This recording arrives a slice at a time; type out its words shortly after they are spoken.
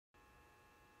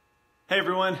Hey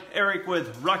everyone, Eric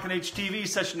with Rockin' HTV,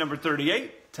 session number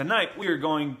 38. Tonight we are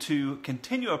going to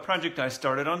continue a project I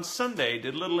started on Sunday.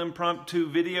 Did a little impromptu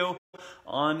video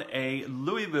on a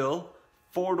Louisville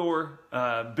four-door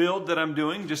build that I'm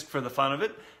doing just for the fun of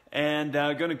it. And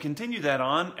going to continue that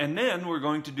on, and then we're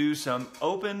going to do some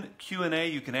open Q&A.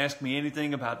 You can ask me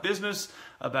anything about business,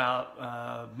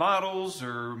 about models,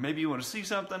 or maybe you want to see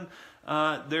something.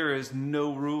 There is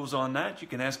no rules on that. You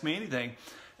can ask me anything.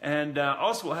 And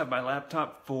also we'll have my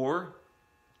laptop for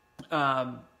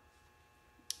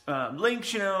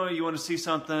links. You know, you want to see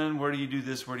something, where do you do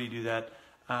this, where do you do that?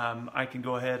 I can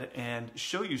go ahead and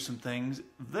show you some things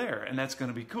there, and that's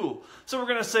going to be cool. So we're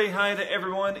going to say hi to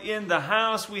everyone in the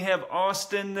house. We have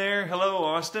Austin there. Hello,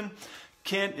 Austin.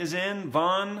 Kent is in.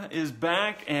 Vaughn is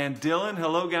back. And Dylan.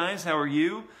 Hello, guys. How are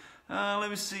you? Let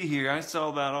me see here. I saw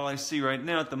about all I see right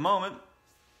now at the moment.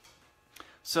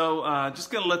 So just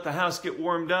going to let the house get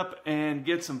warmed up and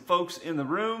get some folks in the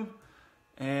room.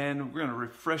 And we're going to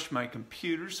refresh my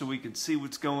computer so we can see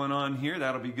what's going on here.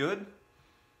 That'll be good.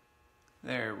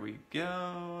 There we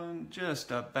go. And just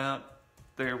about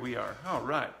there we are. All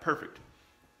right, perfect.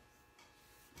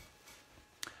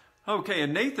 Okay,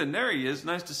 and Nathan, there he is.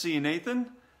 Nice to see you, Nathan.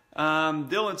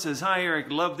 Dylan says, hi, Eric.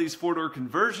 Love these four-door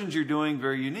conversions you're doing.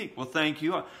 Very unique. Well, thank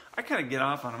you. I kind of get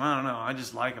off on them. I don't know. I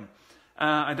just like them.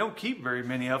 I don't keep very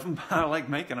many of them, but I like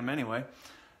making them anyway.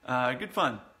 Good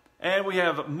fun. And we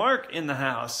have Mark in the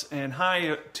house. And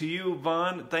hi to you,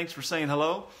 Vaughn. Thanks for saying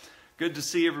hello. Good to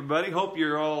see everybody. Hope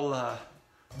you're all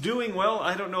doing well.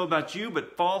 I don't know about you,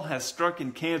 but fall has struck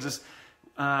in Kansas.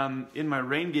 In my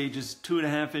rain gauges,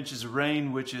 2.5 inches of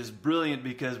rain, which is brilliant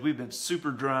because we've been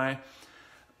super dry.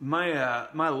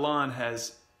 My lawn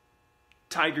has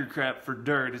tiger crap for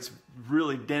dirt. It's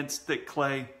really dense, thick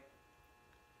clay.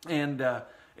 And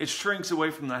it shrinks away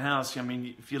from the house. I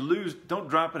mean, if you lose, don't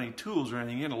drop any tools or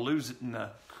anything, you're going to lose it in the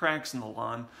cracks in the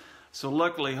lawn. So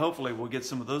luckily, hopefully, we'll get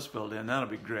some of those filled in. That'll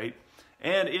be great.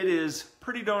 And it is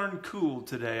pretty darn cool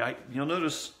today. You'll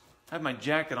notice I have my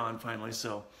jacket on finally.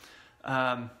 So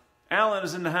Alan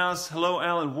is in the house. Hello,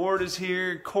 Alan. Ward is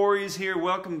here. Corey is here.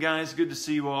 Welcome, guys. Good to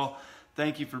see you all.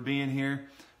 Thank you for being here.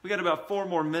 We got about 4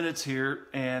 more minutes here,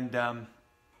 and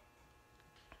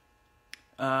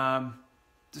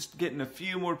just getting a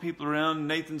few more people around.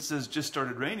 Nathan says, just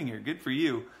started raining here. Good for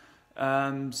you.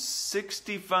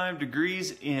 65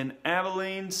 degrees in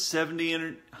Abilene,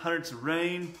 70 hundredths of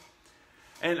rain.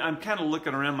 And I'm kind of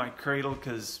looking around my cradle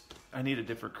because I need a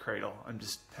different cradle. I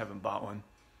just haven't bought one.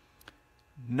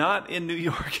 Not in New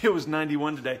York. It was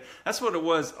 91 today. That's what it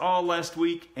was all last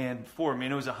week and before. I mean,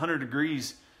 it was 100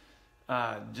 degrees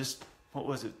just, what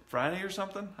was it, Friday or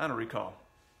something? I don't recall.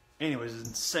 Anyways, it's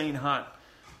insane hot.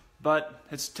 But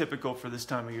it's typical for this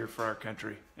time of year for our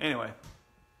country. Anyway,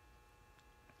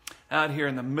 out here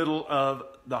in the middle of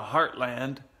the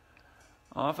heartland,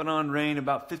 off and on rain,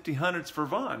 about 50 hundredths for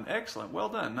Vaughn. Excellent. Well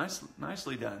done.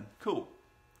 Nicely done. Cool.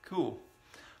 Cool.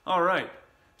 All right.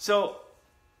 So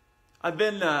I've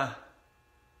been, I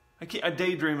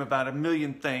daydream about a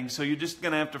million things. So you're just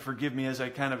going to have to forgive me as I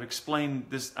kind of explain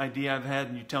this idea I've had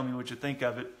and you tell me what you think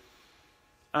of it.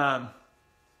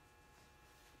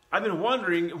 I've been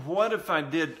wondering, what if I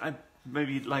did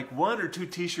maybe like 1 or 2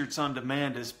 t-shirts on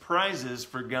demand as prizes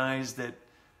for guys that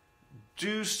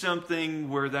do something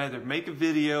where they either make a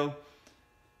video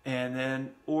and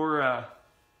then, or I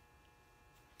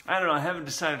don't know, I haven't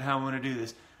decided how I want to do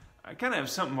this. I kind of have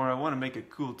something where I want to make a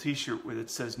cool t-shirt with it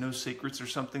says no secrets or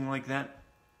something like that.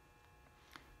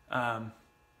 I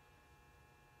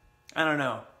don't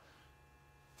know.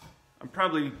 I'm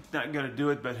probably not going to do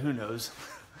it, but who knows.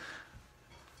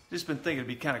 Just been thinking it'd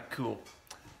be kind of cool.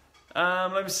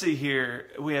 Let me see here.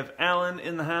 We have Alan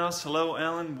in the house. Hello,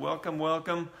 Alan. Welcome,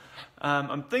 welcome.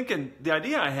 I'm thinking, the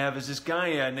idea I have is this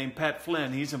guy named Pat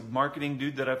Flynn. He's a marketing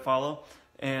dude that I follow.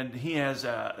 And he has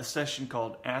a session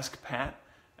called Ask Pat.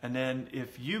 And then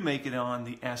if you make it on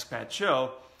the Ask Pat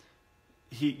show,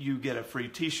 you get a free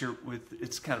t-shirt with,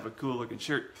 it's kind of a cool looking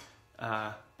shirt.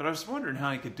 But I was wondering how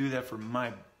I could do that for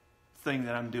my thing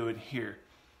that I'm doing here.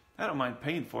 I don't mind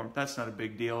paying for them. That's not a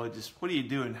big deal. It just, what do you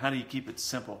do and how do you keep it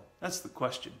simple? That's the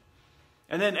question.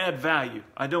 And then add value.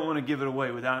 I don't want to give it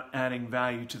away without adding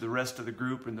value to the rest of the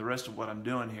group and the rest of what I'm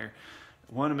doing here.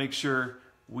 I want to make sure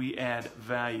we add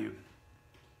value.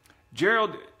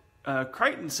 Gerald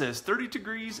Crichton says 32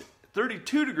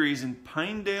 degrees in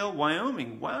Pinedale,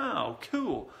 Wyoming. Wow,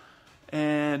 cool.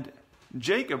 And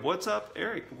Jacob, what's up?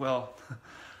 Eric, well,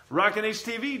 Rockin'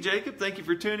 HTV, Jacob, thank you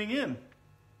for tuning in.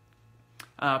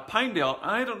 Pinedale,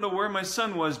 I don't know where my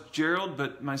son was, Gerald,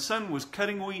 but my son was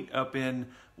cutting wheat up in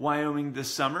Wyoming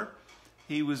this summer.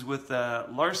 He was with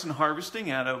Larson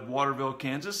Harvesting out of Waterville,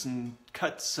 Kansas, and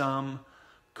cut some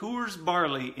Coors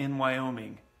barley in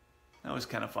Wyoming. That was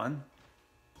kind of fun.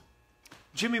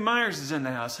 Jimmy Myers is in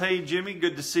the house. Hey, Jimmy,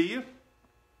 good to see you.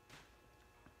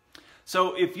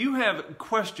 So if you have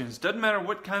questions, doesn't matter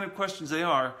what kind of questions they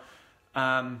are,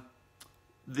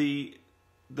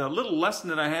 the little lesson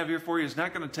that I have here for you is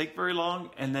not going to take very long,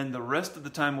 and then the rest of the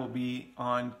time will be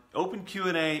on open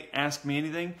Q&A, ask me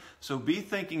anything. So be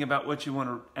thinking about what you want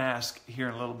to ask here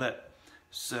in a little bit.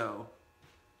 So,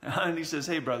 and he says,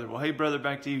 hey brother. Well, hey brother,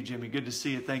 back to you, Jimmy. Good to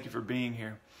see you. Thank you for being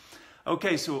here.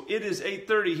 Okay, so it is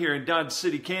 8:30 here in Dodge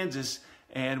City, Kansas,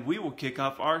 and we will kick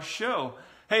off our show.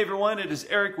 Hey everyone, it is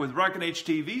Eric with Rockin'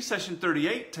 HTV, session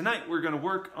 38. Tonight we're going to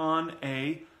work on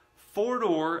a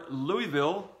four-door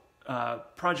Louisville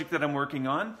project that I'm working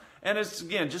on. And it's,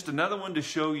 again, just another one to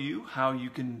show you how you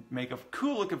can make a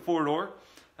cool-looking four-door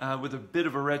with a bit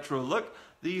of a retro look.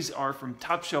 These are from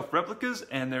Top Shelf Replicas,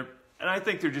 and I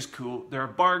think they're just cool. They're a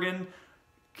bargain.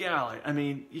 Golly, I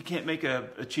mean, you can't make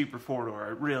a cheaper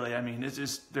four-door, really. I mean,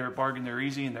 they're a bargain, they're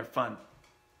easy, and they're fun.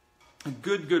 A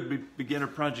good beginner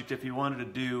project if you wanted to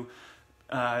do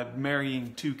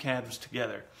marrying two cabs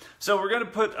together. So we're going to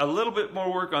put a little bit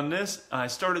more work on this. I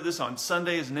started this on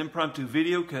Sunday as an impromptu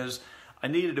video because I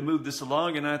needed to move this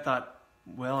along, and I thought,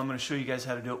 well, I'm going to show you guys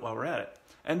how to do it while we're at it.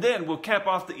 And then we'll cap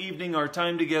off the evening, our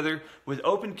time together, with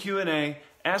open Q&A,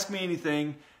 ask me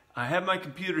anything. I have my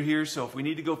computer here, so if we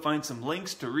need to go find some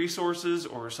links to resources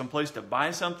or some place to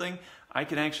buy something, I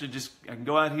can actually I can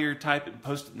go out here, type it, and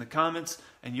post it in the comments,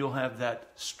 and you'll have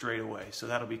that straight away. So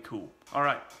that'll be cool. All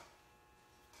right.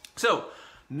 So,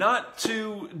 not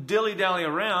to dilly-dally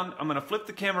around, I'm going to flip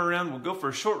the camera around, we'll go for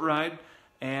a short ride,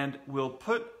 and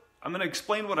I'm going to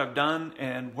explain what I've done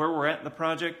and where we're at in the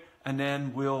project, and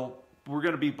then we're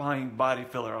going to be buying body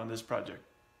filler on this project.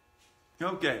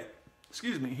 Okay,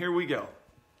 excuse me, here we go.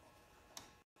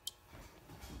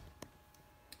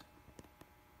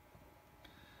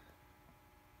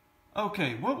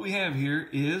 Okay, what we have here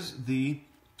is the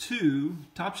two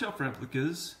Top Shelf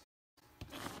Replicas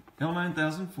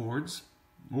L9000 Fords,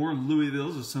 or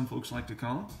Louisvilles as some folks like to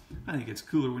call them. I think it's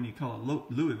cooler when you call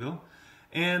it Louisville.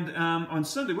 And on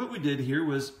Sunday, what we did here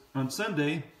was, on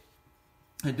Sunday,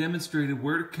 I demonstrated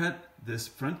where to cut this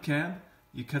front cab.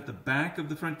 You cut the back of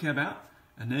the front cab out,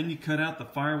 and then you cut out the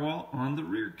firewall on the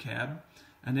rear cab.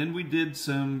 And then we did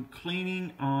some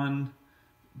cleaning on,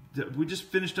 we just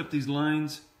finished up these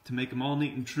lines to make them all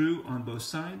neat and true on both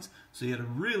sides. So you had a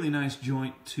really nice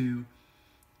joint to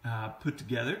put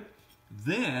together.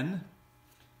 Then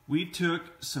we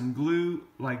took some glue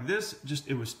like this,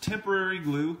 it was temporary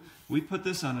glue. We put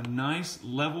this on a nice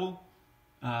level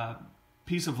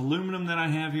piece of aluminum that I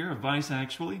have here, a vise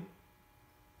actually.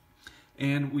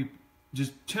 And we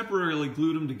just temporarily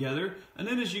glued them together. And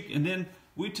then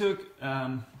we took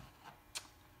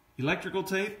electrical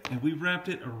tape and we wrapped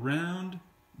it around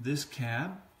this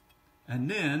cab. And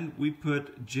then we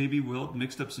put JB Weld,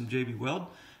 mixed up some JB Weld,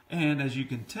 and as you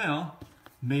can tell,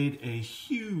 made a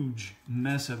huge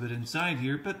mess of it inside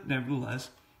here, but nevertheless,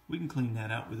 we can clean that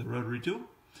out with a rotary tool.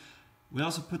 We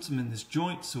also put some in this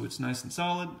joint so it's nice and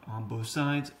solid on both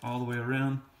sides, all the way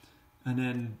around, and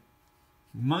then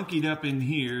monkeyed up in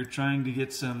here trying to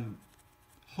get some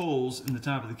holes in the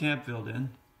top of the cab filled in.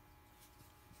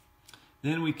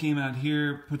 Then we came out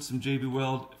here, put some JB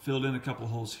Weld, filled in a couple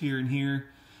holes here and here.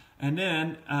 And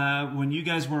then, when you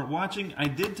guys weren't watching, I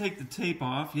did take the tape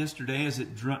off yesterday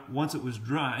once it was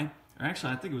dry. Or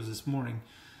actually, I think it was this morning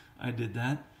I did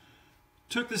that.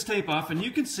 Took this tape off, and you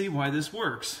can see why this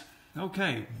works.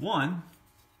 Okay, one,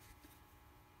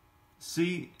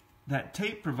 see, that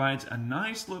tape provides a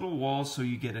nice little wall so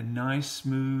you get a nice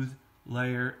smooth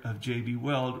layer of JB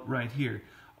Weld right here.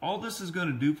 All this is going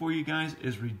to do for you guys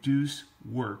is reduce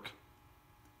work.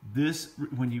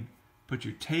 When you put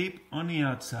your tape on the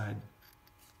outside,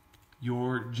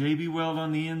 your JB Weld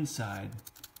on the inside,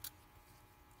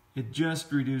 it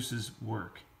just reduces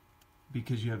work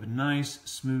because you have a nice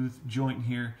smooth joint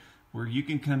here where you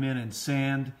can come in and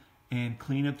sand and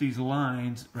clean up these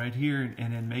lines right here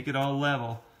and then make it all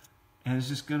level, and it's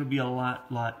just going to be a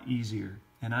lot easier.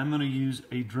 And I'm going to use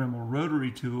a Dremel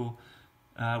rotary tool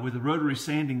with a rotary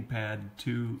sanding pad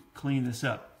to clean this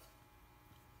up.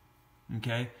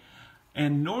 Okay?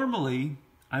 And normally,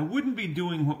 I wouldn't be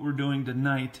doing what we're doing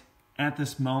tonight at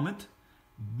this moment,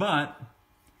 but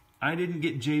I didn't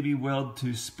get JB Weld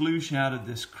to sploosh out of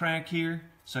this crack here,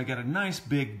 so I got a nice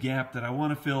big gap that I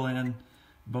want to fill in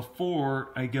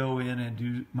before I go in and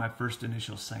do my first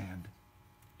initial sand.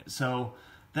 So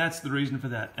that's the reason for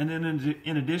that. And then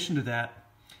in addition to that,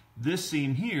 This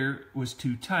seam here was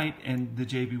too tight, and the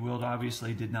JB Weld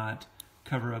obviously did not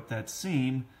cover up that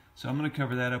seam. So I'm going to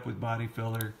cover that up with body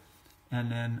filler,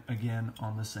 and then again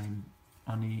on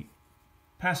the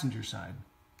passenger side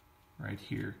right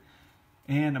here.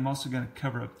 And I'm also going to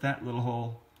cover up that little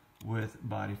hole with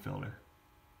body filler.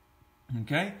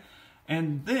 Okay?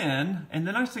 And the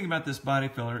nice thing about this body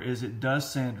filler is it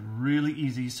does sand really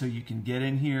easy, so you can get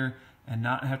in here and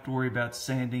not have to worry about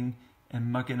sanding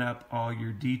and mucking up all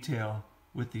your detail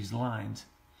with these lines.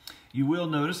 You will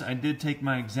notice I did take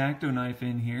my X-Acto knife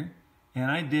in here,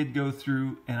 and I did go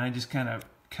through and I just kind of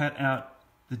cut out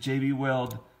the JB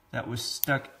Weld that was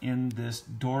stuck in this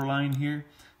door line here.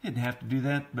 Didn't have to do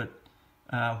that, but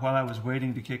while I was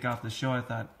waiting to kick off the show, I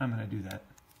thought I'm going to do that.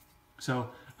 So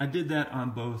I did that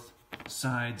on both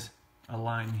sides, a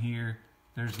line here,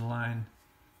 there's a line,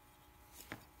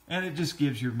 and it just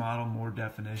gives your model more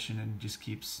definition and just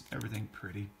keeps everything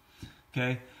pretty.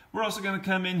 Okay, we're also going to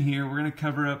come in here, we're going to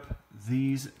cover up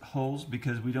these holes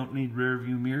because we don't need rear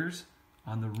view mirrors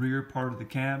on the rear part of the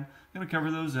cab. I'm going to cover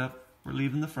those up. We're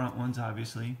leaving the front ones,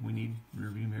 obviously. We need rear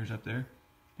view mirrors up there,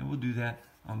 and we'll do that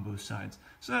on both sides.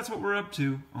 So that's what we're up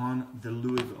to on the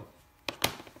Louisville.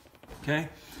 Okay.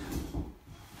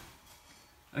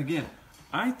 Again,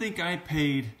 I think I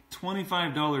paid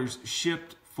 $25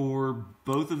 shipped for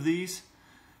both of these.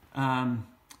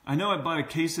 I know I bought a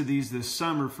case of these this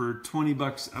summer for 20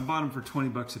 bucks. I bought them for 20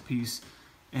 bucks a piece,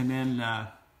 and then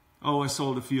I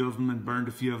sold a few of them and burned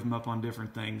a few of them up on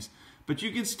different things. But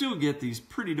you can still get these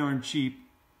pretty darn cheap.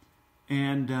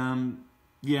 And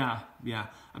yeah.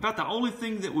 About the only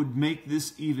thing that would make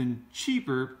this even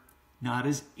cheaper, not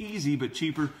as easy, but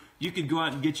cheaper, you could go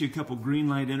out and get you a couple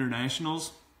Greenlight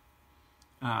Internationals.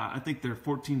 I think they're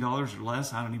 $14 or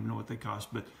less. I don't even know what they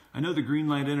cost, but I know the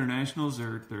Greenlight Internationals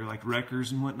they're like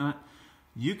wreckers and whatnot.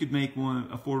 You could make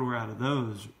a four-door out of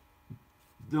those.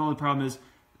 The only problem is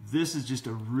this is just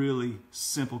a really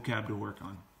simple cab to work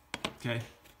on. Okay.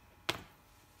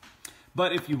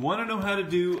 But if you want to know how to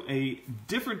do a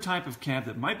different type of cab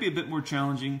that might be a bit more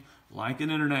challenging, like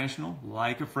an International,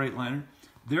 like a Freightliner,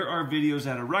 there are videos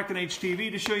out of Rockin'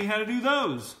 HTV to show you how to do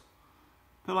those.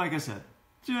 But like I said,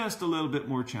 just a little bit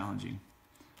more challenging.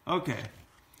 Okay,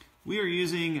 we are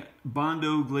using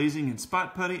Bondo glazing and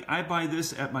spot putty. I buy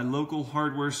this at my local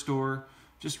hardware store,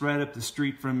 just right up the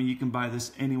street from me. You can buy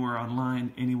this anywhere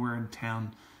online, anywhere in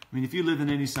town. I mean, if you live in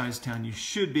any size town, you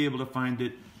should be able to find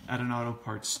it at an auto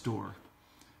parts store.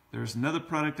 There's another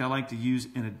product I like to use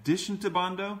in addition to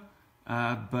Bondo,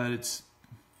 but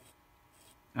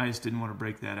I just didn't want to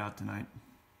break that out tonight.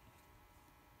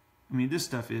 I mean, this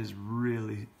stuff is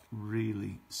really,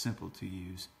 really simple to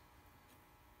use.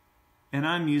 And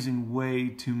I'm using way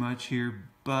too much here,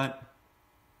 but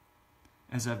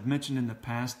as I've mentioned in the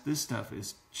past, this stuff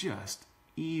is just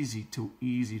easy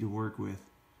to work with.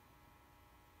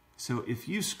 So if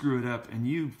you screw it up and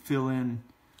you fill in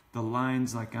the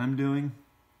lines like I'm doing,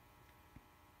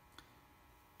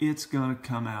 it's going to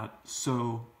come out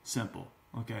so simple,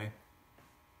 okay?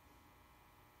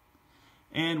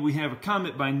 And we have a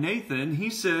comment by Nathan. He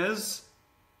says,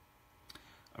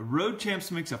 Road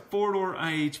Champs makes a four-door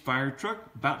IH fire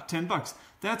truck, about 10 bucks.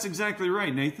 That's exactly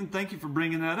right, Nathan. Thank you for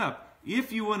bringing that up.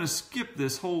 If you want to skip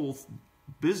this whole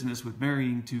business with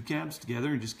marrying two cabs together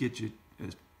and just get you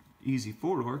an easy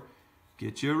four-door,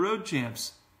 get you a Road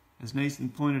Champs. As Nathan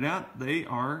pointed out, they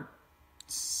are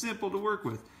simple to work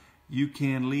with. You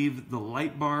can leave the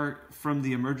light bar from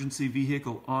the emergency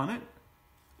vehicle on it,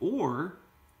 or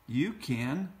you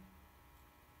can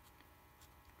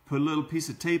put a little piece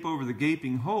of tape over the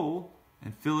gaping hole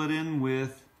and fill it in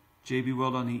with JB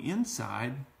Weld on the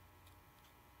inside,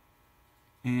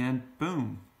 and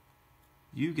boom,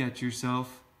 you got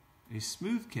yourself a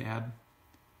smooth cab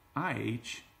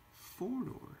IH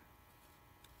four-door.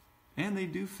 And they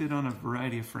do fit on a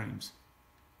variety of frames.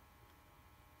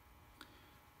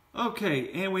 Okay,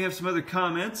 and we have some other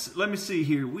comments. Let me see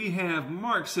here. We have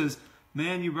Mark says,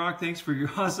 man, you rock. Thanks for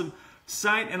your awesome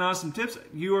site and awesome tips.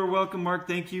 You are welcome, Mark.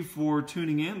 Thank you for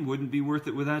tuning in. Wouldn't be worth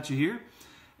it without you here.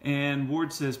 And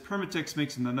Ward says, Permatex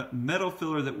makes a metal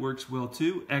filler that works well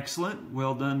too. Excellent.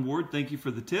 Well done, Ward. Thank you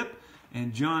for the tip.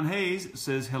 And John Hayes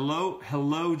says,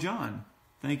 hello, John.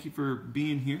 Thank you for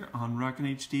being here on Rockin'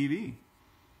 HTV.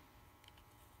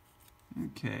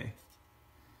 Okay.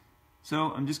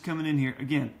 So I'm just coming in here,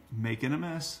 again, making a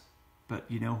mess. But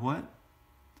you know what?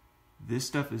 This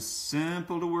stuff is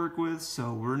simple to work with, so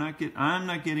I'm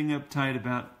not getting uptight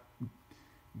about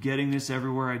getting this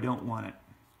everywhere I don't want it.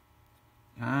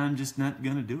 I'm just not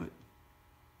going to do it.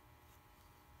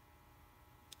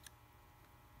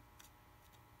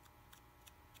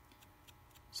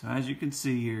 So as you can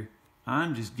see here,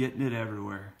 I'm just getting it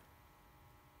everywhere.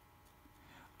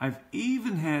 I've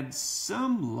even had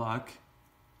some luck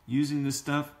using this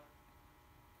stuff.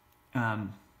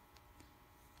 I'm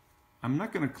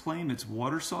not going to claim it's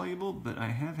water soluble, but I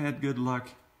have had good luck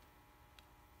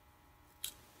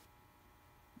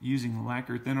using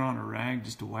lacquer thinner on a rag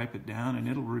just to wipe it down, and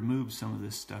it'll remove some of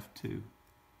this stuff too.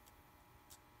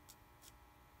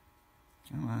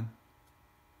 Come on.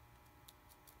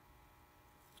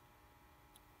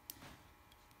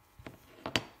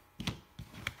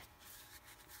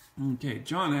 Okay,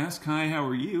 John asks, hi, how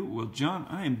are you? Well, John,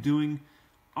 I am doing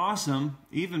awesome,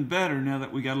 even better now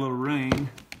that we got a little rain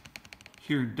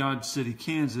here in Dodge City,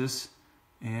 Kansas,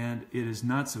 and it is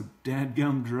not so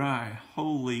dadgum dry.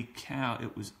 Holy cow,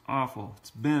 it was awful. It's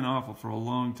been awful for a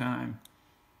long time.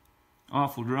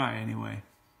 Awful dry, anyway.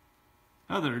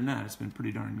 Other than that, it's been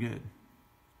pretty darn good.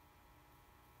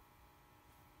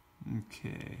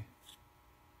 Okay.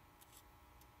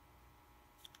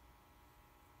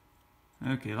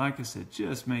 Okay, like I said,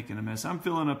 just making a mess. I'm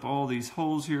filling up all these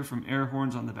holes here from air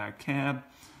horns on the back cab.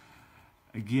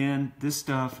 Again, this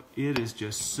stuff, it is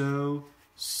just so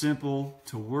simple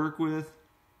to work with.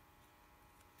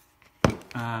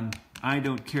 I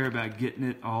don't care about getting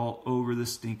it all over the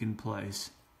stinking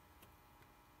place.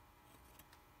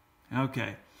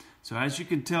 Okay, so as you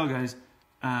can tell, guys,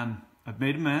 I've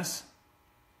made a mess,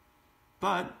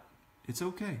 but it's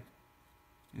okay.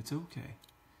 It's okay.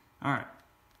 All right.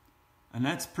 And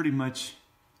that's pretty much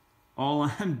all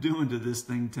I'm doing to this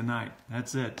thing tonight.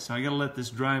 That's it. So I got to let this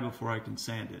dry before I can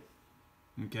sand it.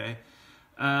 Okay.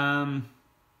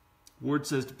 Ward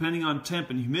says, depending on temp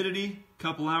and humidity,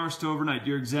 couple hours to overnight.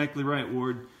 You're exactly right,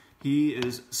 Ward. He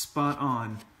is spot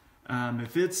on.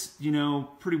 If it's, you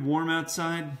know, pretty warm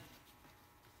outside,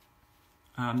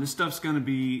 this stuff's going to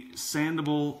be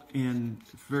sandable in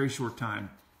a very short time.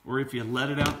 Or if you let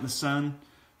it out in the sun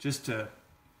just to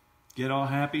get all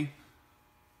happy,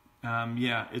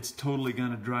 yeah, it's totally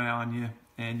going to dry on you,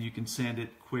 and you can sand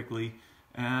it quickly.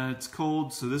 And it's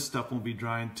cold, so this stuff won't be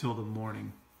dry until the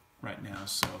morning right now.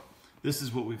 So this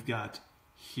is what we've got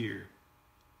here.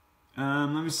 Let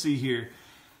me see here.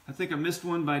 I think I missed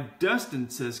one by Dustin.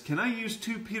 It says, can I use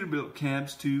 2 Peterbilt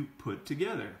cabs to put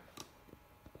together?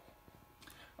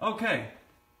 Okay.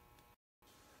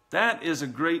 That is a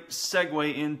great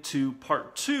segue into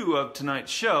part 2 of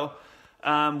tonight's show.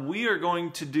 We are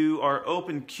going to do our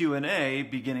open Q&A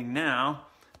beginning now.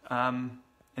 And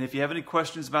if you have any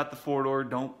questions about the four-door,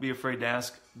 don't be afraid to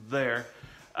ask there.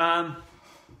 Let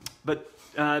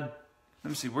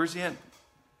me see, where's he at?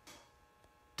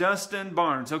 Dustin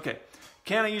Barnes. Okay.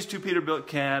 Can I use 2 Peterbilt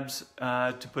cabs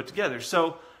to put together?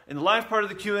 So in the live part of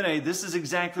the Q&A, this is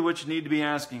exactly what you need to be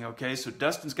asking, okay? So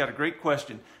Dustin's got a great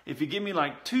question. If you give me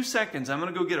like 2 seconds, I'm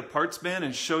going to go get a parts bin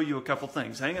and show you a couple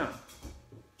things. Hang on.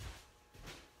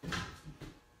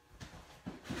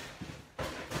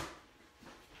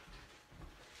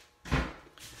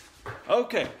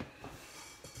 Okay,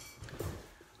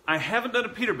 I haven't done a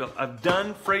Peterbilt. I've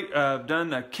done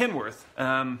Kenworth.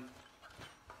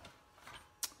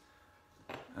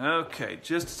 Okay,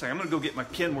 just a second. I'm going to go get my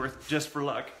Kenworth just for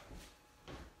luck.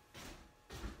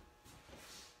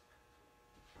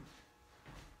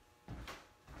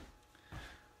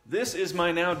 This is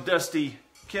my now dusty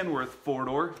Kenworth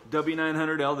four-door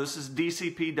W900L. This is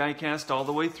DCP die-cast all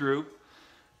the way through.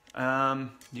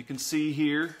 You can see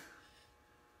here.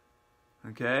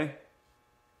 Okay,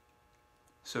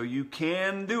 so you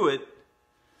can do it,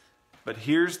 but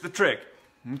here's the trick.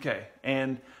 Okay,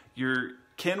 and your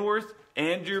Kenworth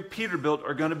and your Peterbilt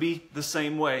are going to be the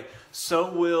same way.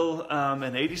 So will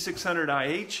an 8600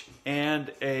 IH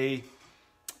and a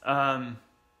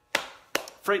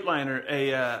Freightliner,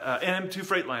 an M2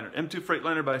 Freightliner, M2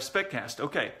 Freightliner by SpecCast.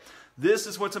 Okay, this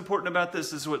is what's important about this.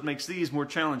 This is what makes these more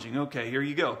challenging. Okay, here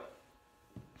you go.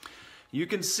 You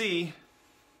can see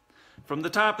from the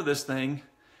top of this thing,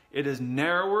 it is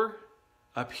narrower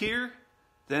up here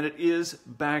than it is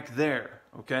back there,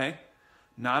 okay?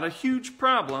 Not a huge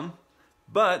problem,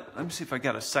 but let me see if I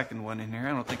got a second one in here. I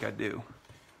don't think I do.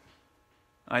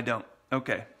 I don't.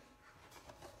 Okay.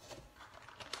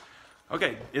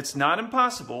 Okay, it's not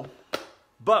impossible,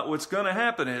 but what's going to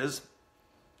happen is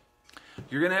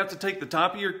you're going to have to take the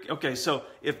top of your... Okay, so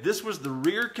if this was the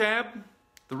rear cab,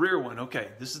 the rear one, okay,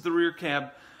 this is the rear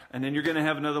cab, and then you're going to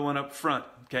have another one up front,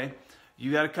 okay? You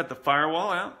got to cut the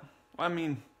firewall out. Well, I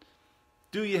mean,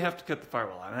 do you have to cut the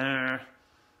firewall out?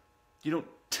 You don't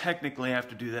technically have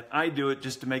to do that. I do it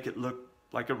just to make it look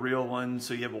like a real one,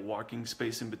 so you have a walking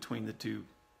space in between the two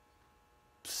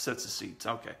sets of seats.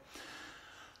 Okay.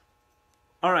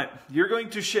 All right, you're going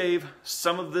to shave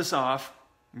some of this off,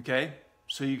 okay?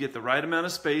 So you get the right amount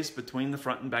of space between the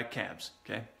front and back cabs,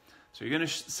 okay? So you're going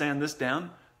to sand this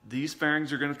down. These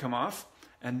fairings are going to come off.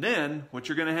 And then what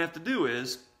you're going to have to do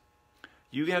is,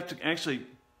 you have to actually,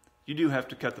 you do have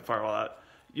to cut the firewall out.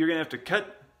 You're going to have to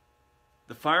cut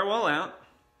the firewall out,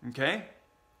 okay?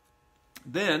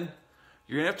 Then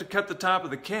you're going to have to cut the top of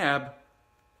the cab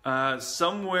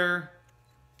somewhere,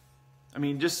 I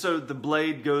mean, just so the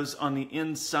blade goes on the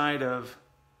inside of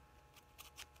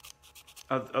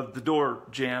the door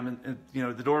jamb and you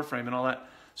know, the door frame and all that.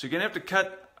 So you're going to have to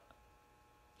cut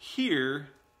here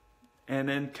and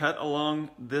then cut along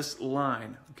this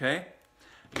line, okay?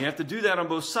 You have to do that on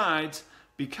both sides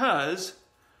because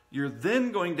you're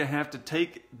then going to have to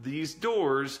take these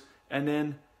doors and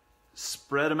then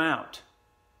spread them out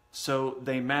so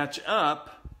they match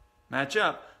up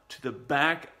to the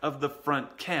back of the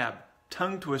front cab.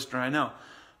 Tongue twister, I know.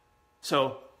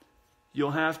 So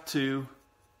you'll have to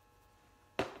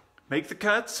make the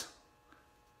cuts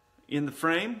in the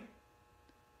frame,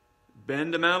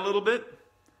 bend them out a little bit,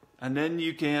 and then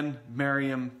you can marry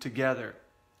them together.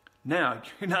 Now,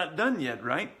 you're not done yet,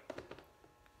 right?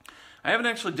 I haven't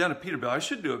actually done a Peterbilt. I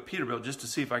should do a Peterbilt just to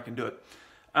see if I can do it.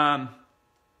 On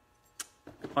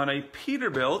a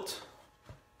Peterbilt,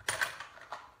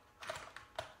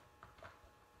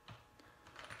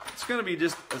 it's going to be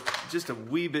just a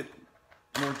wee bit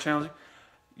more challenging.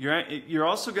 You're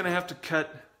also going to have to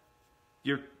cut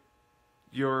your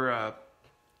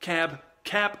cab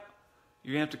cap.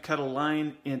 You're going to have to cut a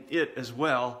line in it as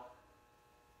well.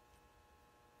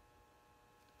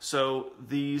 So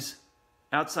these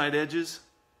outside edges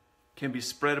can be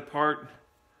spread apart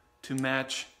to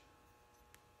match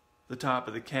the top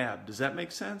of the cab. Does that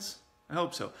make sense? I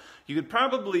hope so. You could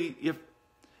probably,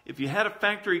 if you had a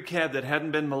factory cab that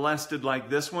hadn't been molested like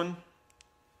this one,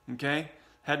 okay,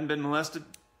 hadn't been molested,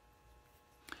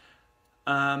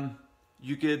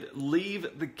 you could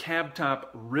leave the cab top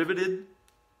riveted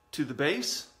to the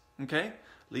base, okay?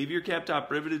 Leave your cab top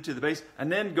riveted to the base,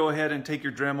 and then go ahead and take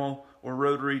your Dremel or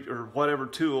rotary or whatever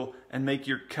tool and make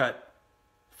your cut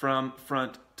from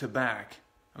front to back,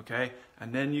 okay?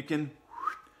 And then you can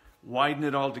widen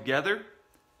it all together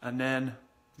and then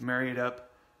marry it up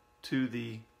to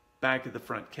the back of the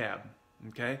front cab,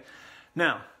 okay?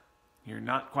 Now, you're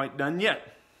not quite done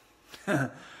yet.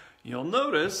 You'll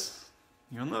notice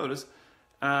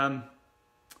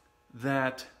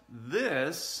that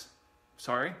this,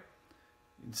 sorry,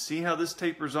 you can see how this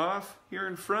tapers off here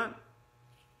in front?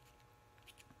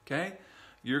 Okay,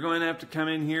 you're going to have to come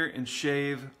in here and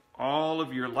shave all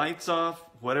of your lights off,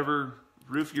 whatever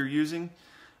roof you're using,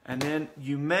 and then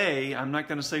you may, I'm not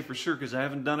going to say for sure because I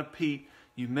haven't done a Pete,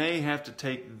 you may have to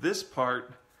take this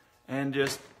part and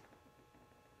just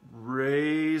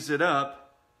raise it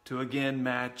up to again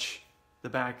match the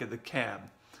back of the cab.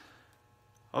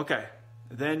 Okay,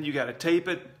 then you got to tape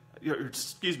it,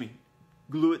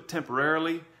 glue it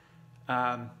temporarily.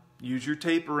 Use your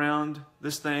tape around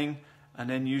this thing, and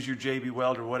then use your JB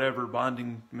Weld or whatever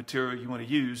bonding material you want to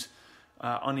use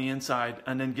on the inside,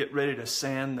 and then get ready to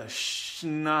sand the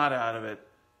snot out of it.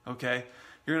 Okay,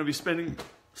 you're going to be spending,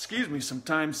 some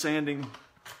time sanding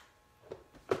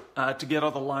to get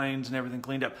all the lines and everything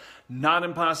cleaned up. Not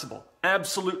impossible.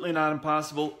 Absolutely not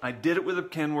impossible. I did it with a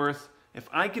Kenworth. If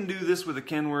I can do this with a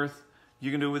Kenworth,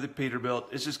 you can do it with a Peterbilt.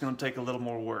 It's just going to take a little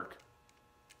more work.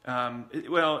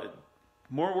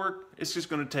 More work, it's just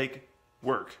going to take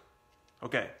work.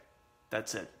 Okay,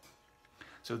 that's it.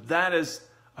 So that is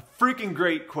a freaking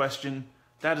great question.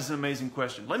 That is an amazing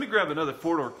question. Let me grab another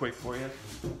four-door quick for you.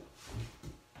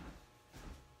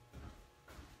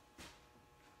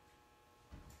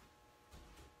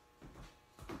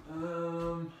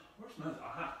 Where's my,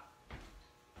 aha.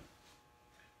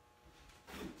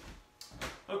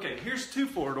 Okay, here's two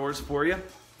four-doors for you.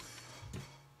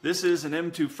 This is an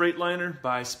M2 Freightliner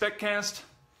by SpecCast.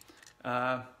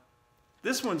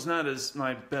 This one's not as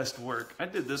my best work. I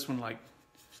did this one like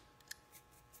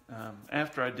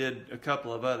after I did a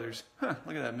couple of others. Huh,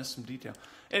 look at that, I missed some detail.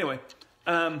 Anyway,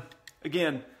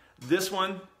 again, this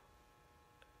one,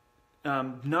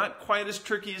 not quite as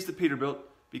tricky as the Peterbilt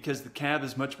because the cab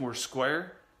is much more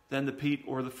square than the Pete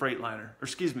or the Freightliner, or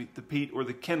excuse me, the Pete or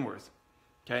the Kenworth.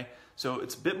 Okay, so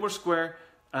it's a bit more square.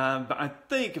 But I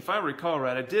think, if I recall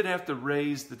right, I did have to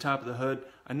raise the top of the hood.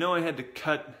 I know I had to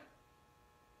cut.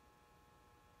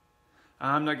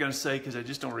 I'm not going to say because I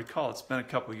just don't recall. It's been a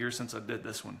couple years since I did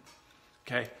this one.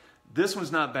 Okay, this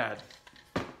one's not bad.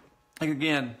 Like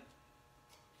again,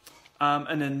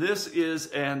 and then this is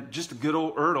just a good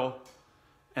old Ertl.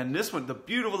 And this one, the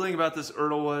beautiful thing about this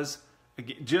Ertl was,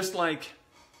 just like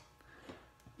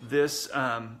this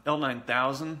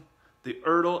L9000, the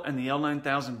Erdl and the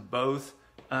L9000 both.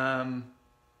 And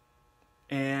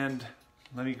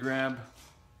let me grab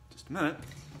just a minute.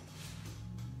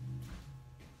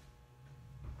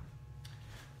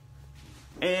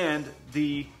 And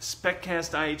the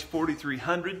SpecCast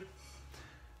IH4300.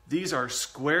 These are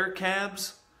square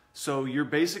cabs, so you're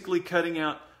basically cutting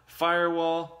out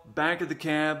firewall, back of the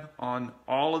cab on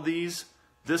all of these.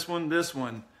 This one,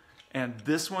 and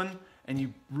this one. And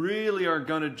you really are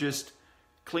going to just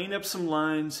clean up some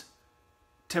lines,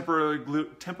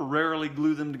 temporarily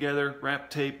glue them together,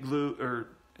 wrap tape, glue,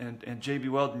 and JB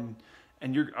Weld,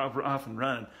 and you're off and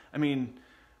running. I mean,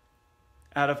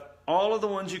 out of all of the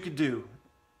ones you could do,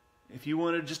 if you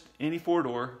wanted just any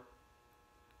four-door,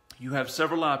 you have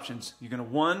several options. You're going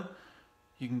to,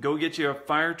 you can go get you a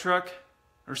fire truck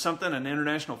or something, an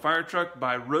international fire truck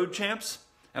by Road Champs.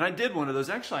 And I did one of those.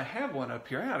 Actually, I have one up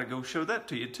here. I ought to go show that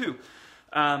to you too.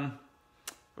 A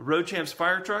Road Champs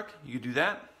fire truck, you could do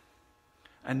that.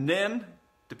 And then,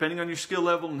 depending on your skill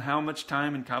level and how much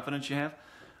time and confidence you have,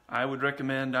 I would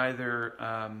recommend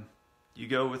either you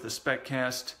go with the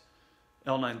SpecCast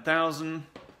L9000.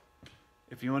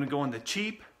 If you want to go on the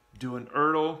cheap, do an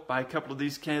Erdl, buy a couple of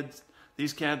these cabs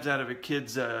out of a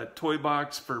kid's toy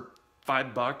box for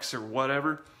 $5 or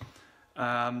whatever.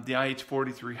 The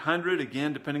IH4300,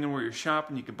 again, depending on where you're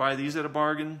shopping, you can buy these at a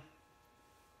bargain.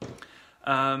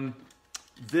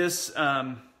 This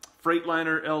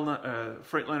Freightliner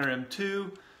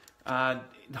M2,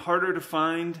 harder to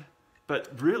find,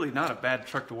 but really not a bad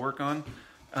truck to work on.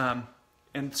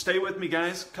 And stay with me,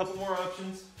 guys. A couple more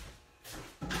options.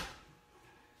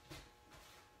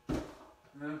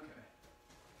 Okay.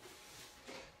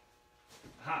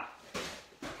 Ha!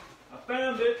 I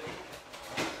found it.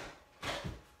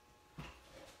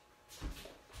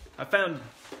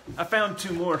 I found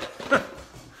two more.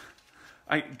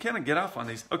 I kind get off on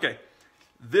these. Okay.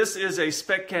 This is a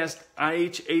SpecCast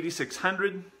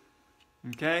IH8600.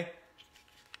 Okay.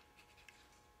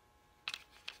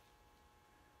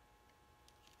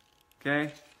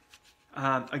 Okay.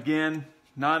 Again,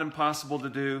 not impossible to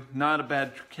do. Not a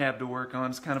bad cab to work on.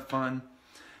 It's kind of fun.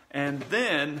 And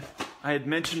then I had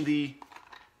mentioned the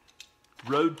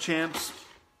Road Champs.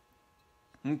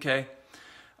 Okay.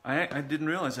 I didn't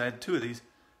realize I had two of these.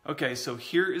 Okay, so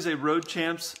here is a Road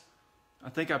Champs. I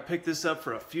think I picked this up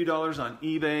for a few dollars on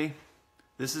eBay.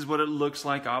 This is what it looks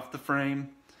like off the frame.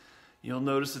 You'll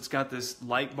notice it's got this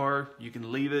light bar. You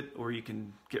can leave it or you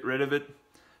can get rid of it.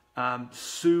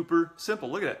 Super simple.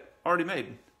 Look at it, already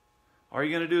made. All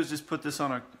you're gonna do is just put this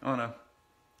on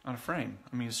a frame.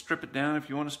 I mean, strip it down if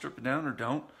you want to strip it down, or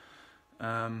don't.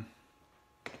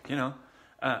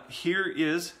 Here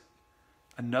is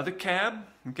another cab.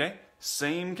 Okay,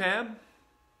 same cab,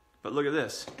 but look at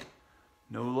this.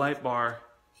 No light bar.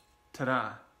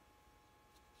 Ta-da.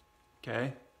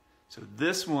 Okay, so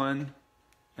this one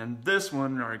and this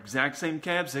one are exact same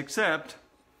cabs, except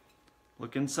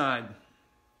look inside.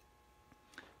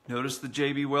 Notice the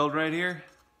JB Weld right here?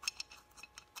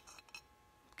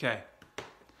 Okay.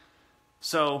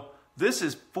 So this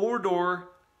is four-door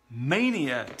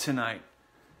mania tonight.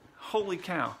 Holy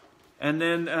cow. And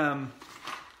then,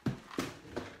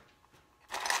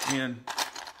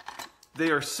 they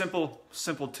are simple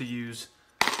to use,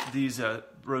 these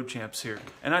Road Champs here.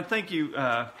 And I thank you,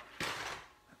 was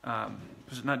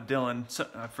it not Dylan?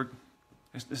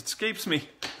 It escapes me,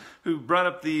 who brought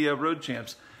up the Road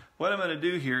Champs. What I'm going to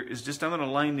do here is I'm going to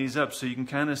line these up so you can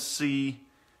kind of see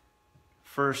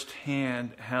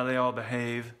firsthand how they all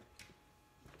behave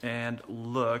and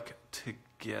look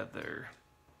together.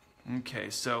 Okay,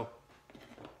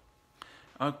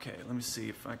 let me see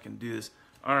if I can do this.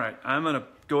 All right, I'm going to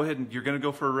go ahead and you're going to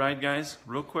go for a ride, guys,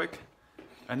 real quick.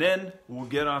 And then we'll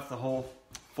get off the whole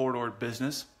four-door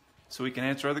business so we can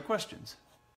answer other questions.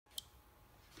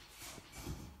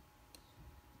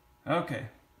 Okay.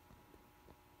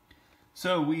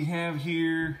 So we have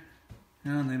here,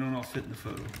 no, they don't all fit in the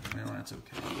photo. Well, that's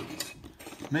okay.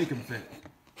 Make them fit.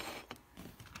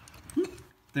 Whoop.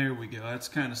 There we go. That's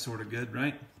kind of sort of good,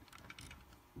 right?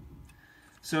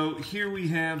 So here we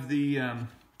have the M2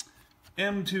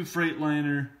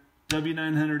 Freightliner,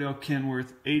 W900L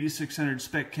Kenworth, 8600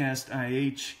 SpecCast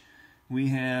IH. We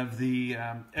have the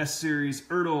S-Series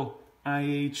Erdl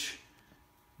IH.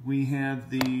 We have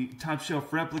the top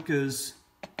shelf replicas,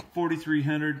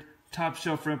 4300 top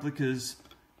shelf replicas,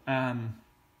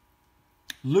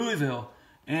 Louisville,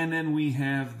 and then we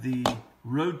have the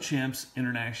Road Champs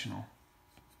International.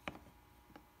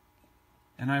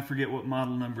 And I forget what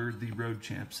model number the Road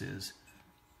Champs is.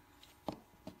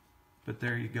 But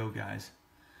there you go, guys.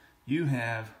 You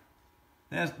have,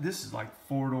 this is like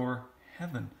four-door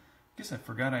heaven. Guess I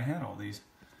forgot I had all these.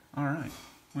 All right.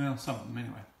 Well, some of them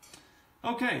anyway.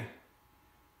 Okay.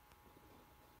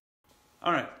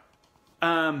 All right.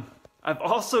 I've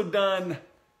also done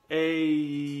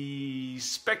a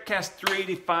SpecCast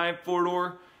 385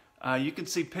 four-door. You can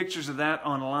see pictures of that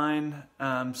online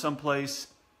someplace.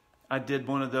 I did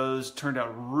one of those. Turned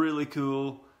out really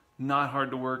cool. Not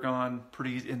hard to work on.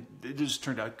 Pretty. And it just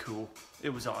turned out cool. It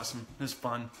was awesome. It was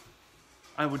fun.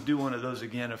 I would do one of those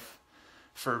again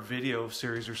for a video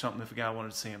series or something if a guy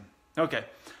wanted to see them. Okay.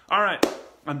 All right.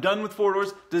 I'm done with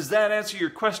four-doors. Does that answer your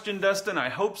question, Dustin? I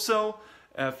hope so.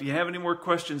 If you have any more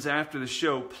questions after the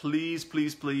show, please,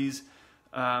 please, please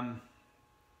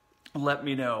let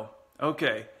me know.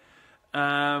 Okay.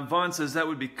 Vaughn says, that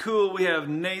would be cool. We have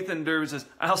Nathan Derby says,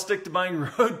 I'll stick to buying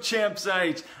Road Champs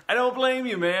IH. I don't blame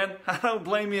you, man. I don't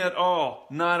blame you at all.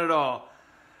 Not at all.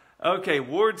 Okay,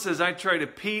 Ward says, I tried a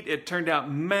Pete. It turned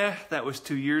out meh. That was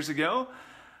 2 years ago.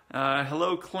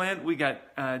 Hello, Clint. We got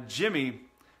Jimmy.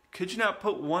 Could you not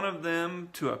put one of them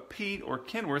to a Pete or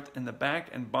Kenworth in the back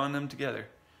and bond them together?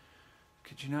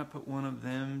 Could you not put one of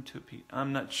them to a Pete?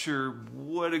 I'm not sure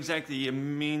what exactly you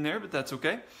mean there, but that's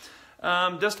okay.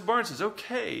 Dustin Barnes says,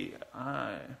 okay,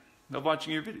 love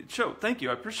watching your video show. Thank you.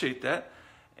 I appreciate that.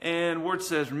 And Ward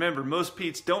says, remember, most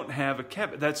Petes don't have a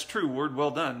cabin. That's true, Ward.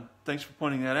 Well done. Thanks for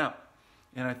pointing that out.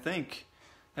 And I think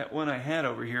that one I had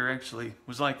over here actually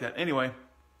was like that. Anyway.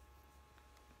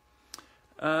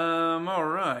 All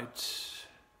right.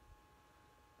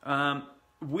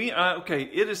 Okay,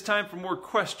 it is time for more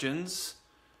questions.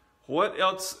 What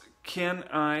else can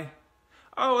I...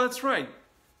 Oh, that's right.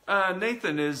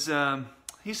 Nathan is,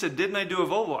 he said, didn't I do a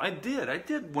Volvo? I did. I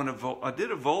did a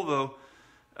Volvo.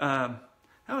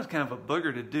 That was kind of a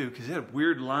booger to do because it had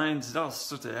weird lines and all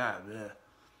sorts of, yeah,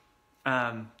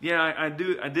 I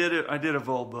did a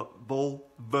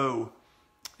Volvo.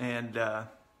 And,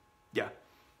 yeah.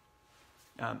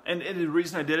 And the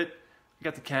reason I did it, I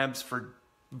got the cabs for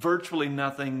virtually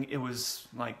nothing. It was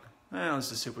like, well, let's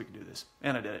just see if we can do this.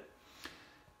 And I did it.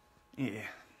 Yeah.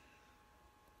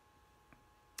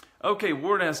 Okay,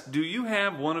 Ward asks, do you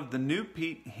have one of the new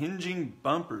Pete hinging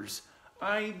bumpers?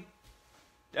 I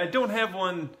don't have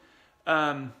one.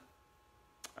 I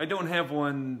don't have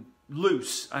one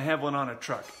loose. I have one on a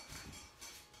truck.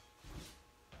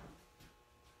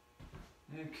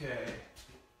 Okay.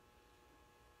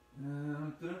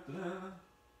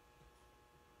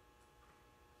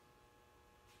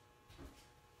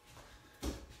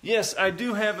 Yes, I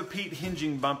do have a Pete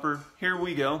hinging bumper. Here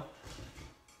we go.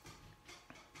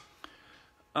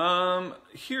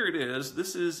 Here it is.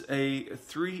 This is a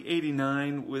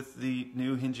 389 with the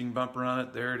new hinging bumper on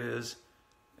it. There it is.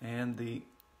 And the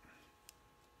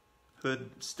hood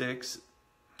sticks.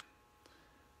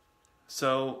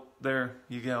 So there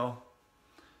you go.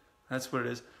 That's what it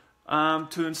is.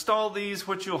 To install these,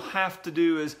 what you'll have to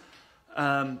do is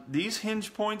these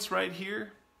hinge points right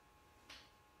here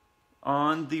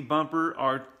on the bumper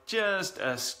are just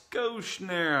a skosh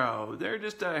narrow. They're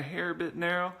just a hair bit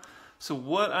narrow. So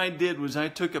what I did was I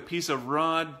took a piece of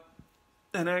rod,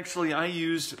 and actually I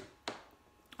used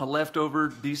a leftover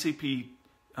DCP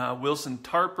Wilson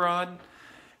tarp rod,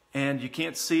 and you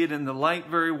can't see it in the light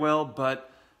very well,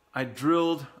 but I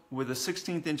drilled with a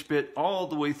 16th inch bit all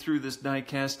the way through this die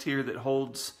cast here that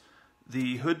holds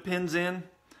the hood pins in,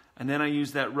 and then I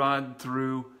used that rod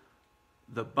through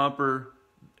the bumper,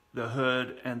 the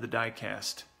hood, and the die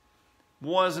cast.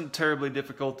 Wasn't terribly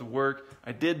difficult to work.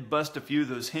 I did bust a few of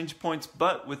those hinge points,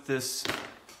 but with this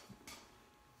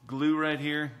glue right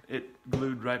here, it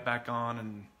glued right back on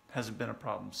and hasn't been a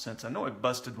problem since. I know I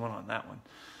busted one on that one.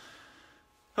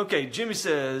 Okay, Jimmy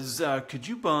says, could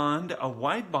you bond a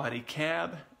wide body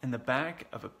cab in the back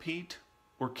of a Pete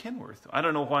or Kenworth? I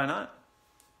don't know why not.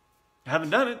 I haven't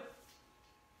done it,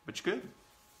 but you could.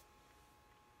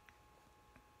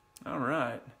 All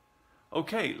right.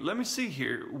 Okay, let me see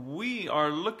here. We are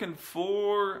looking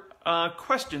for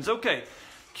questions. Okay,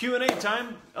 Q&A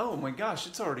time. Oh my gosh,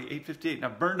 it's already 8:58. And I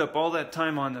burned up all that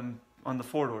time on the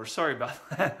four-door. Sorry about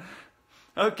that.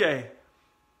 Okay.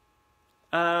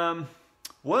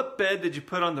 What bed did you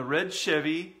put on the red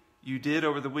Chevy you did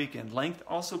over the weekend? Length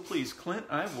also, please. Clint,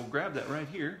 I will grab that right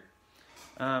here.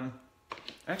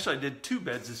 Actually, I did 2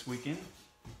 beds this weekend.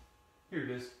 Here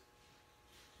it is.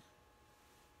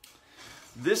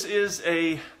 This is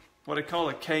what I call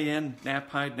a KN,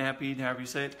 nappy, however you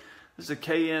say it. This is a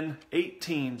KN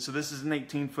 18, so this is an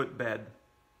 18-foot bed.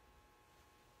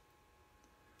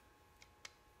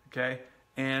 Okay,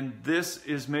 and this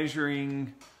is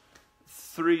measuring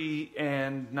 3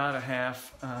 and not a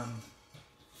half.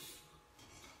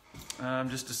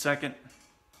 Just a second.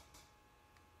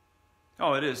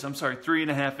 Oh, it is. I'm sorry,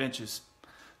 3.5 inches.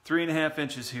 3.5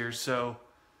 inches here. So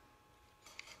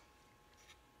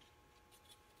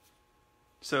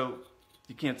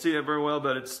you can't see it very well,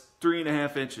 but it's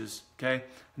 3.5 inches. Okay,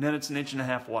 and then it's 1.5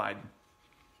 inches wide.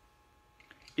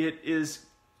 It is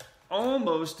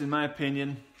almost, in my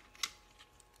opinion,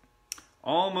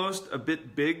 almost a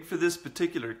bit big for this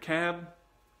particular cab,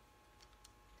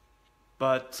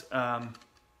 but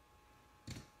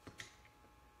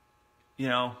you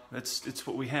know, it's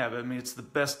what we have. I mean, it's the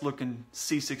best looking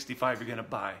C65 you're gonna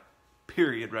buy,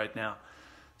 period, right now.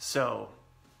 So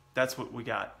that's what we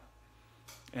got,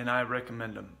 and I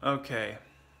recommend them. Okay.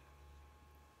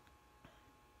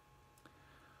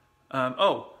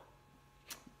 Oh,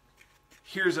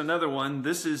 here's another one.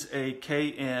 This is a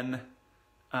KN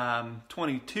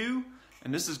 22,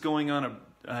 and this is going on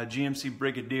a GMC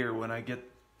Brigadier. When I get,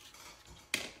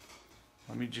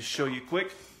 let me just show you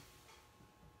quick.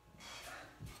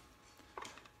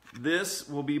 This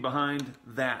will be behind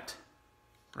that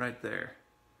right there.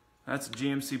 That's a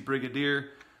GMC Brigadier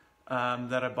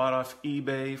that I bought off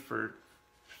eBay for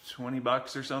 20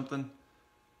 bucks or something.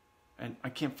 And I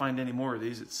can't find any more of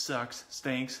these. It sucks,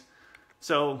 stinks.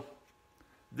 So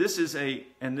this is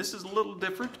and this is a little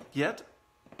different yet.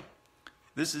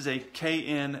 This is a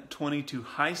KN22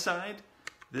 high side.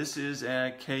 This is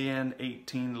a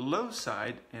KN18 low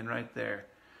side, and right there.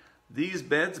 These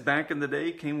beds back in the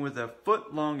day came with a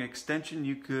foot-long extension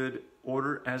you could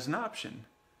order as an option.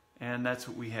 And that's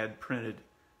what we had printed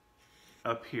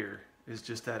up here, is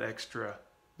just that extra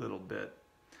little bit.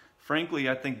 Frankly,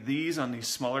 I think these on these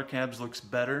smaller cabs looks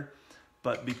better,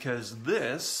 but because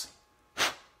this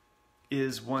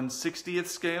is 1/60th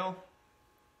scale,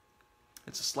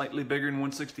 it's slightly bigger than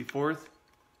 1/64th,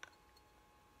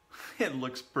 it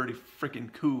looks pretty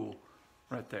freaking cool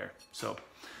right there. So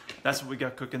that's what we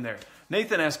got cooking there.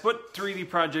 Nathan asked, what 3D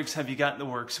projects have you got in the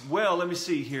works? Well, let me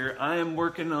see here. I am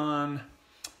working on,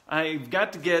 I've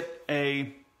got to get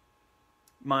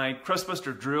my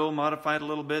Crustbuster drill modified a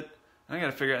little bit. I got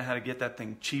to figure out how to get that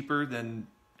thing cheaper than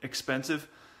expensive.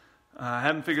 I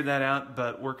haven't figured that out,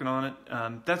 but working on it.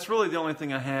 That's really the only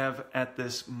thing I have at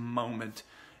this moment.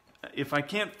 If I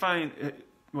can't find,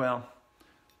 well,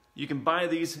 you can buy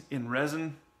these in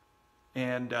resin,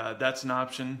 and that's an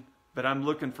option, but I'm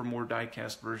looking for more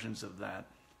die-cast versions of that.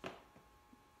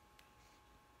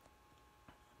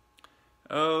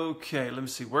 Okay, let me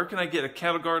see. Where can I get a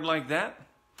cattle guard like that?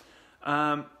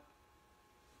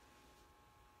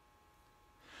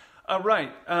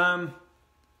 Right.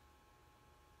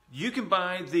 You can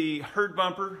buy the herd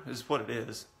bumper, is what it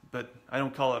is, but I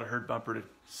don't call it a herd bumper to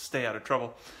stay out of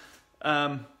trouble.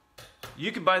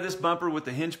 You can buy this bumper with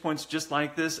the hinge points just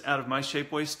like this out of my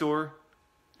Shapeways store.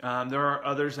 There are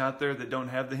others out there that don't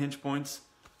have the hinge points,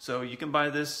 so you can buy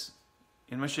this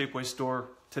in my Shapeways store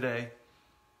today.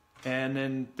 And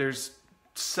then there's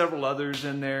several others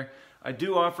in there. I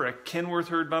do offer a Kenworth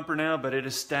herd bumper now, but it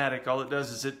is static. All it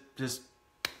does is it just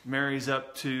marries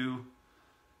up to,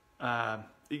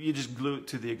 you just glue it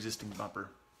to the existing bumper.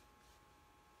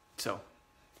 So,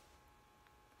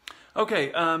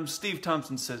 okay, Steve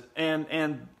Thompson says,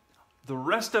 and the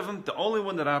rest of them, the only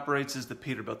one that operates is the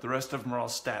Peterbilt. The rest of them are all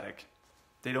static.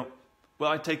 They don't,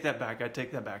 well, I take that back.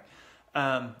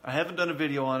 I haven't done a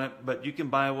video on it, but you can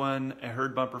buy one, a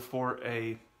herd bumper for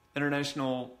a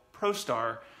International Pro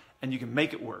Star, and you can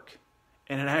make it work.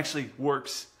 And it actually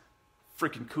works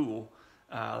freaking cool.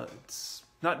 It's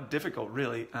not difficult,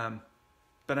 really,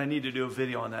 but I need to do a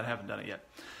video on that. I haven't done it yet.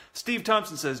 Steve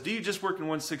Thompson says, do you just work in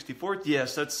 1/64th?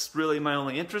 Yes, that's really my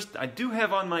only interest. I do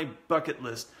have on my bucket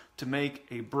list to make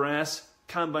a brass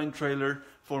combine trailer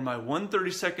for my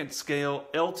 1/32nd scale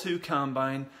L2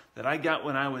 combine that I got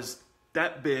when I was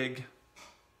that big.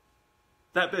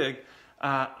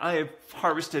 I have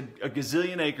harvested a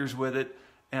gazillion acres with it,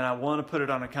 and I want to put it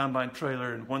on a combine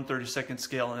trailer in 1/32nd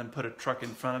scale and then put a truck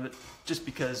in front of it just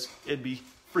because it'd be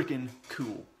freaking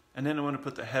cool. And then I want to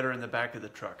put the header in the back of the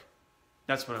truck.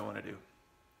 That's what I want to do.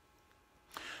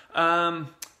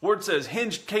 Ward says,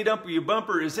 hinged KW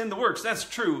bumper is in the works. That's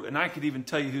true, and I could even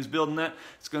tell you who's building that.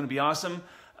 It's going to be awesome,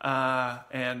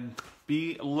 and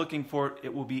be looking for it.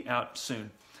 It will be out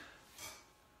soon.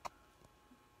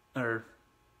 Or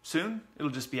soon? It'll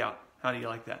just be out. How do you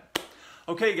like that?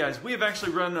 Okay, guys, we have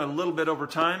actually run a little bit over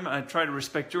time. I try to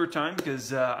respect your time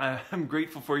because I'm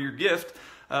grateful for your gift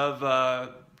of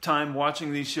time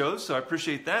watching these shows, so I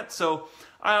appreciate that. So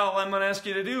all I'm going to ask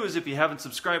you to do is, if you haven't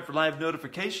subscribed for live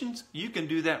notifications, you can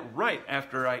do that right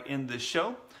after I end this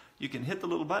show. You can hit the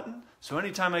little button, so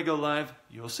anytime I go live,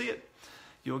 you'll see it.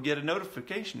 You'll get a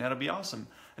notification. That'll be awesome.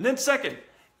 And then second,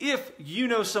 if you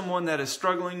know someone that is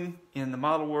struggling in the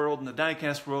model world, in the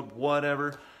diecast world,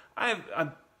 whatever,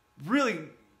 I've really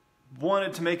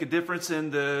wanted to make a difference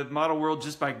in the model world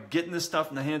just by getting this stuff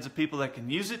in the hands of people that can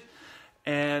use it.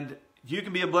 And you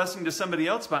can be a blessing to somebody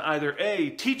else by either A,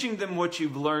 teaching them what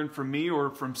you've learned from me or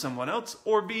from someone else,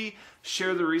 or B,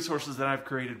 share the resources that I've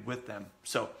created with them.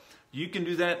 So you can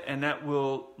do that, and that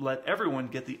will let everyone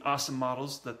get the awesome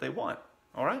models that they want.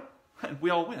 All right? And we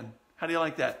all win. How do you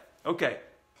like that? Okay.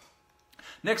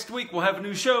 Next week, we'll have a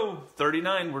new show,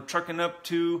 39. We're trucking up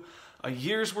to a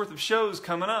year's worth of shows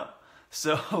coming up.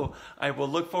 So I will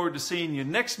look forward to seeing you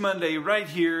next Monday right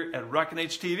here at Rockin'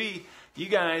 H TV. You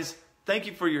guys, thank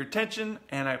you for your attention,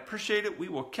 and I appreciate it. We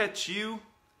will catch you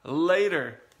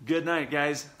later. Good night,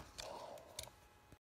 guys.